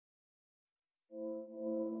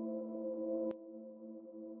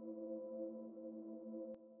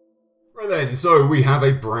then, so we have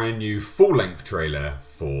a brand new full-length trailer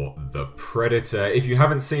for The Predator. If you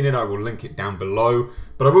haven't seen it, I will link it down below.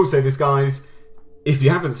 But I will say this, guys, if you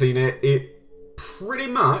haven't seen it, it pretty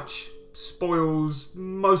much spoils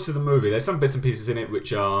most of the movie. There's some bits and pieces in it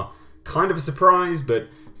which are kind of a surprise, but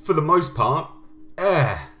for the most part,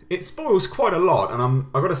 it spoils quite a lot. And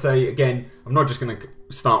I've got to say, again, I'm not just going to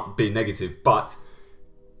start being negative, but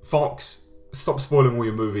Fox, stop spoiling all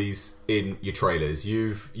your movies in your trailers.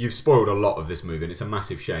 You've spoiled a lot of this movie, and it's a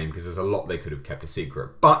massive shame because there's a lot they could have kept a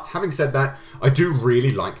secret. But having said that, I do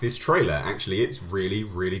really like this trailer. Actually, it's really,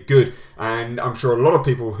 really good. And I'm sure a lot of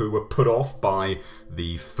people who were put off by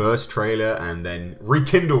the first trailer and then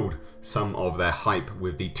rekindled some of their hype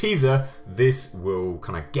with the teaser, this will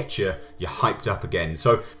kind of get you hyped up again.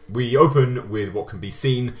 So we open with what can be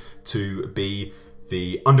seen to be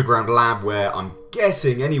the underground lab where, I'm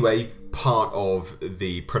guessing anyway, part of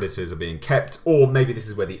the Predators are being kept, or maybe this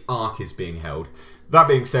is where the Ark is being held. That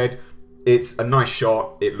being said, it's a nice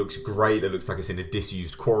shot, it looks great, it looks like it's in a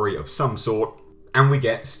disused quarry of some sort, and we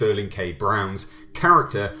get Sterling K. Brown's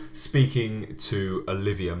character speaking to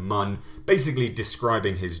Olivia Munn, basically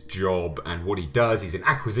describing his job and what he does. He's in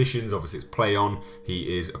acquisitions, obviously it's play on,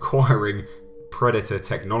 he is acquiring Predator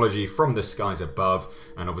technology from the skies above,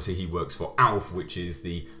 and obviously he works for ALF, which is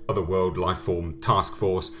the Otherworld Lifeform Task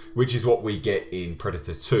Force, which is what we get in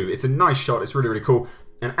Predator 2. It's a nice shot, it's really, really cool.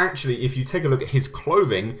 And actually, if you take a look at his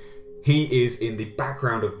clothing, he is in the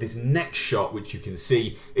background of this next shot, which you can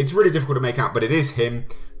see. It's really difficult to make out, but it is him.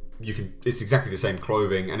 It's exactly the same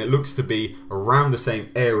clothing, and it looks to be around the same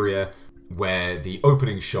area where the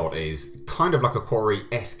opening shot is, kind of like a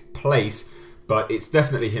quarry-esque place, but it's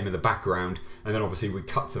definitely him in the background. And then obviously we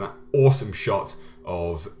cut to that awesome shot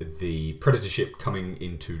of the Predator ship coming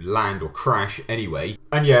into land, or crash anyway.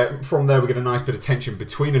 And yeah, from there we get a nice bit of tension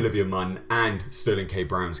between Olivia Munn and Sterling K.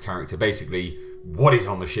 Brown's character. Basically, what is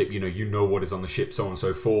on the ship, you know what is on the ship, so on and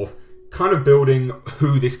so forth. Kind of building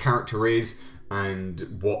who this character is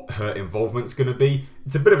and what her involvement's going to be.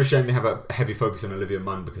 It's a bit of a shame they have a heavy focus on Olivia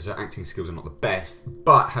Munn because her acting skills are not the best.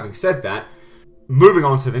 But having said that, moving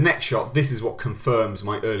on to the next shot, this is what confirms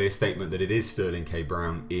my earlier statement that it is Sterling K.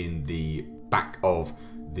 Brown in the back of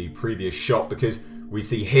the previous shot, because we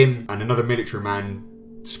see him and another military man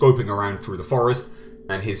scoping around through the forest,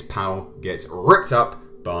 and his pal gets ripped up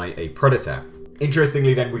by a Predator.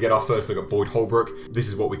 Interestingly then, we get our first look at Boyd Holbrook. This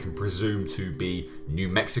is what we can presume to be New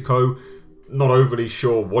Mexico. Not overly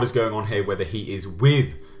sure what is going on here, whether he is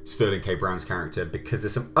with Sterling K. Brown's character, because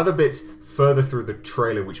there's some other bits further through the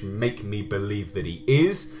trailer which make me believe that he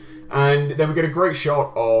is. And then we get a great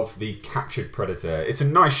shot of the captured Predator. It's a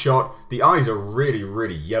nice shot. The eyes are really,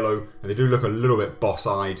 really yellow, and they do look a little bit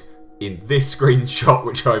boss-eyed in this screenshot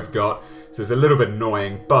which I've got. So it's a little bit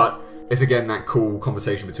annoying, but it's again that cool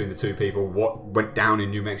conversation between the two people. What went down in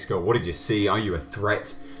New Mexico? What did you see? Are you a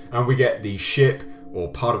threat? And we get the ship, or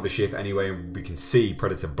part of the ship anyway, and we can see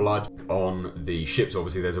Predator blood on the ships.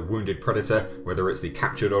 Obviously there's a wounded Predator, whether it's the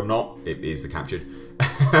captured or not, it is the captured.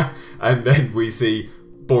 And then we see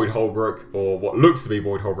Boyd Holbrook, or what looks to be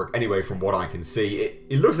Boyd Holbrook anyway from what I can see.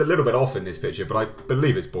 It looks a little bit off in this picture, but I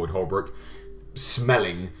believe it's Boyd Holbrook,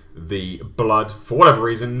 smelling the blood for whatever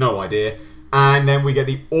reason, no idea. And then we get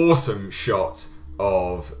the awesome shot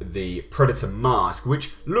of the Predator mask,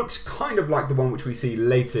 which looks kind of like the one which we see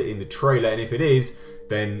later in the trailer, and if it is,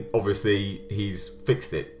 then obviously he's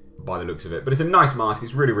fixed it by the looks of it. But it's a nice mask,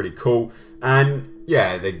 it's really, really cool, and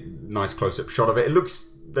yeah, the nice close-up shot of it. It looks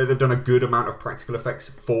that they've done a good amount of practical effects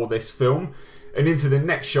for this film. And into the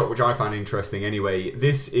next shot, which I found interesting anyway,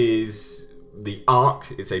 this is the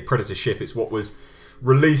Ark. It's a Predator ship. It's what was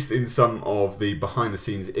released in some of the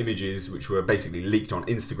behind-the-scenes images, which were basically leaked on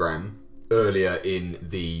Instagram earlier in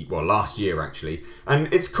the, well, last year actually.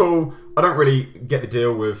 And it's cool. I don't really get the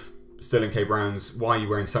deal with Sterling K. Brown's, why are you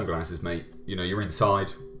wearing sunglasses, mate? You know, you're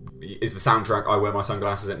inside. Is the soundtrack, I wear my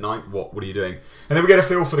sunglasses at night? What are you doing? And then we get a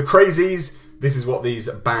feel for the crazies. This is what these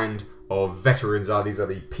band of veterans are. These are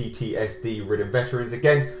the PTSD-ridden veterans.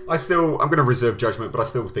 Again, I'm going to reserve judgment, but I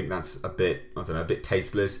still think that's a bit, I don't know, a bit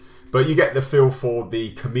tasteless. But you get the feel for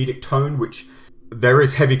the comedic tone, which there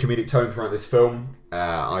is heavy comedic tone throughout this film.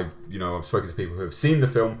 I've spoken to people who have seen the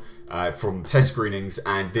film from test screenings,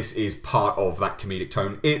 and this is part of that comedic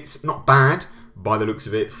tone. It's not bad by the looks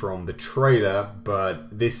of it from the trailer,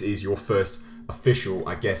 but this is your first official,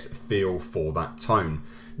 I guess, feel for that tone.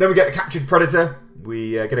 Then we get the captured Predator.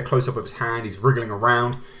 We get a close-up of his hand. He's wriggling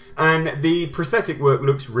around, and the prosthetic work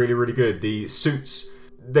looks really, really good. The suits,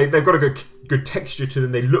 they've got a good texture to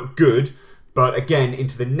them. They look good, but again,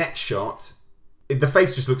 into the next shot, the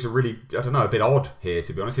face just looks I don't know, a bit odd here,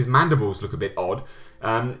 to be honest. His mandibles look a bit odd.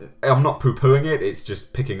 I'm not poo-pooing it, it's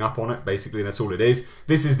just picking up on it, basically, that's all it is.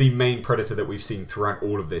 This is the main Predator that we've seen throughout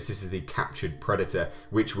all of this. This is the captured Predator,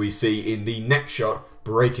 which we see in the next shot,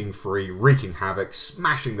 breaking free, wreaking havoc,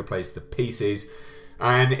 smashing the place to pieces.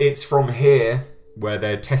 And it's from here where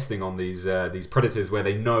they're testing on these Predators, where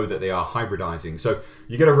they know that they are hybridizing. So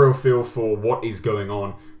you get a real feel for what is going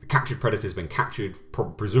on. The captured Predator's been captured,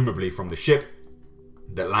 presumably from the ship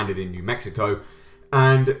that landed in New Mexico.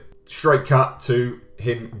 And straight cut to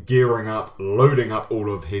him gearing up, loading up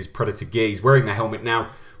all of his Predator gear. He's wearing the helmet now.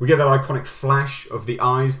 We get that iconic flash of the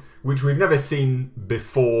eyes, which we've never seen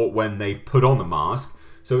before when they put on the mask.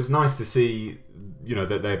 So it's nice to see, you know,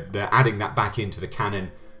 that they're adding that back into the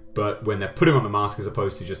canon, but when they're putting on the mask as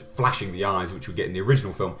opposed to just flashing the eyes, which we get in the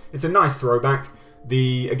original film. It's a nice throwback.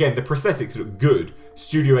 Again, the prosthetics look good.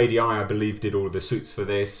 Studio ADI, I believe, did all of the suits for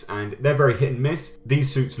this, and they're very hit and miss.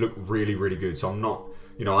 These suits look really, really good, so I'm not,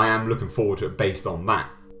 you know, I am looking forward to it based on that.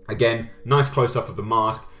 Again, nice close-up of the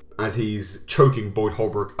mask as he's choking Boyd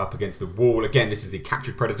Holbrook up against the wall. Again, this is the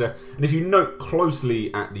captured Predator, and if you note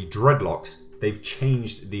closely at the dreadlocks, they've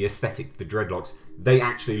changed the aesthetic. The dreadlocks, they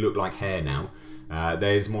actually look like hair now.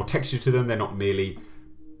 There's more texture to them. They're not merely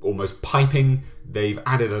almost piping. They've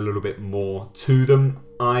added a little bit more to them.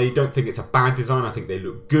 I don't think it's a bad design. I think they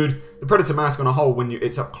look good. The Predator mask on a whole, when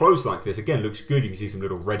it's up close like this, again, looks good. You can see some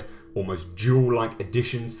little red, almost jewel-like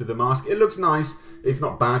additions to the mask. It looks nice. It's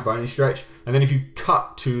not bad by any stretch. And then if you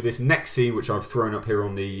cut to this next scene, which I've thrown up here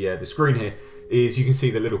on the screen here, is you can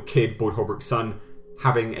see the little kid, Boyd Holbrook's son,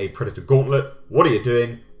 having a Predator gauntlet. What are you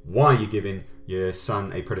doing? Why are you giving your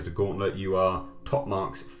son a Predator gauntlet? You are Top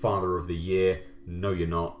Mark's Father of the Year. No, you're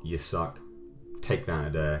not. You suck. Take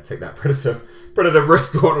that Predator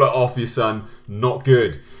wrist gauntlet off your son. Not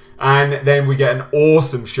good. And then we get an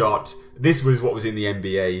awesome shot. This was what was in the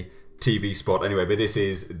NBA TV spot anyway, but this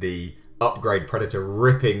is the upgrade Predator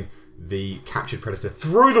ripping the captured Predator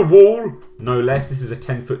through the wall, no less. This is a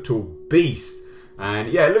 10-foot tall beast. And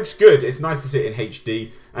yeah, it looks good. It's nice to see it in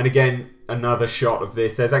HD. And again, another shot of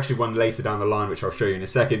this. There's actually one later down the line, which I'll show you in a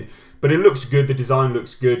second. But it looks good. The design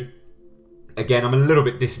looks good. Again, I'm a little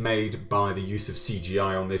bit dismayed by the use of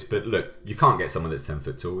CGI on this. But look, you can't get someone that's 10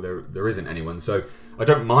 foot tall. There isn't anyone. So I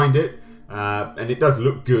don't mind it. And it does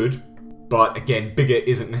look good. But again, bigger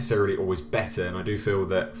isn't necessarily always better. And I do feel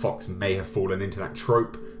that Fox may have fallen into that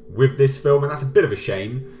trope with this film. And that's a bit of a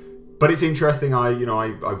shame. But it's interesting.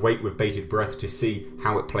 I wait with bated breath to see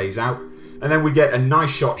how it plays out. And then we get a nice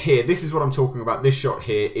shot here. This is what I'm talking about. This shot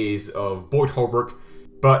here is of Boyd Holbrook,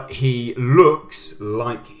 but he looks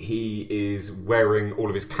like he is wearing all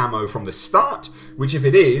of his camo from the start, which if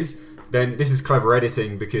it is, then this is clever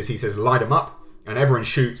editing because he says light him up and everyone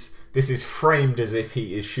shoots. This is framed as if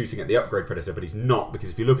he is shooting at the upgrade Predator, but he's not, because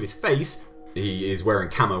if you look at his face, he is wearing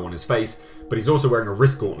camo on his face, but he's also wearing a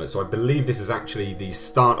wrist gauntlet. So I believe this is actually the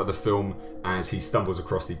start of the film as he stumbles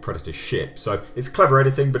across the Predator ship. So it's clever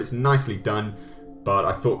editing, but it's nicely done. But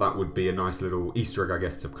I thought that would be a nice little Easter egg, I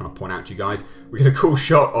guess, to kind of point out to you guys. We get a cool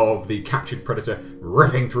shot of the captured Predator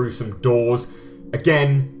ripping through some doors.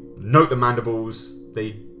 Again, note the mandibles.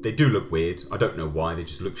 They do look weird. I don't know why. They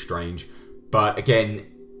just look strange. But again,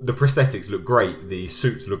 the prosthetics look great. The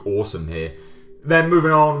suits look awesome here. Then moving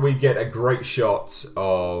on, we get a great shot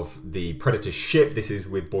of the Predator ship. This is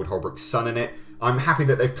with Boyd Holbrook's son in it. I'm happy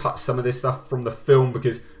that they've cut some of this stuff from the film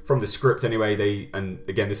because from the script anyway, and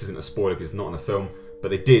again, this isn't a spoiler because it's not in the film, but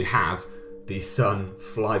they did have the son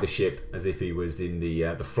fly the ship as if he was in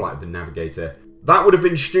the flight of the Navigator. That would have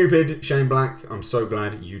been stupid, Shane Black. I'm so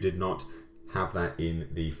glad you did not have that in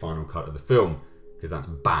the final cut of the film because that's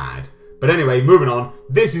bad. But anyway, moving on.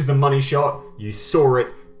 This is the money shot. You saw it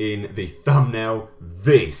in the thumbnail.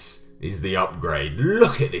 This is the upgrade.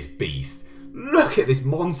 Look at this beast. Look at this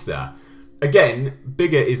monster. Again,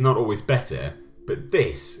 bigger is not always better, but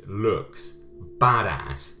this looks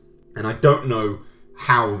badass. And I don't know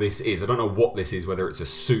how this is. I don't know what this is, whether it's a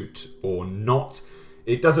suit or not.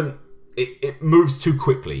 It doesn't... It moves too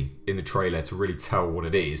quickly in the trailer to really tell what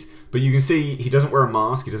it is. But you can see he doesn't wear a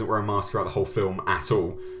mask. He doesn't wear a mask throughout the whole film at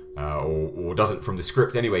all. Or doesn't from the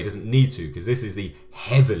script anyway. He doesn't need to, because this is the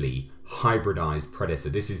heavily hybridized Predator.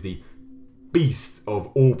 This is the beast of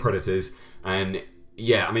all Predators. And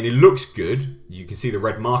yeah, I mean, it looks good. You can see the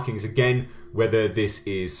red markings again. Whether this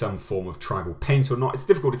is some form of tribal paint or not, it's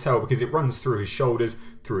difficult to tell because it runs through his shoulders,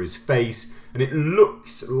 through his face, and it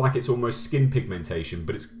looks like it's almost skin pigmentation,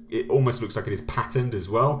 but it almost looks like it is patterned as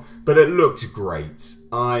well. But it looks great.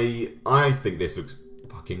 I think this looks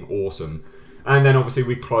fucking awesome. And then obviously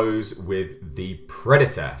we close with the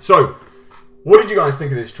Predator. So, what did you guys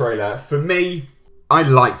think of this trailer? For me, I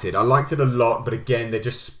liked it. I liked it a lot, but again, they're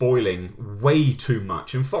just spoiling way too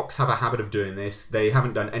much. And Fox have a habit of doing this. They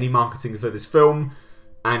haven't done any marketing for this film,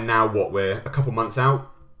 and now what? We're a couple months out.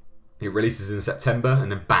 It releases in September, and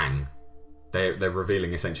then bang, they're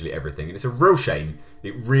revealing essentially everything, and it's a real shame.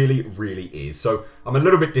 It really, really is. So I'm a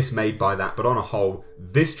little bit dismayed by that, but on a whole,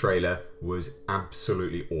 this trailer was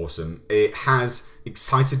absolutely awesome. It has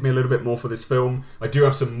excited me a little bit more for this film. I do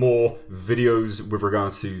have some more videos with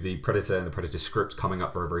regards to the Predator and the Predator script coming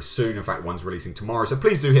up very, very soon. In fact, one's releasing tomorrow. So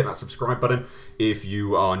please do hit that subscribe button if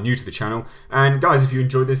you are new to the channel. And guys, if you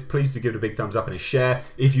enjoyed this, please do give it a big thumbs up and a share.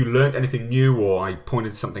 If you learned anything new or I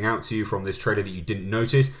pointed something out to you from this trailer that you didn't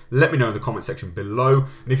notice, let me know in the comment section below.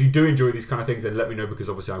 And if you do enjoy these kind of things, then let me know, because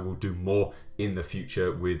obviously I will do more in the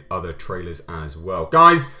future with other trailers as well.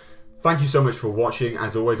 Guys, thank you so much for watching.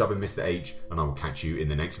 As always, I've been Mr. H, and I will catch you in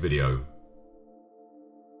the next video.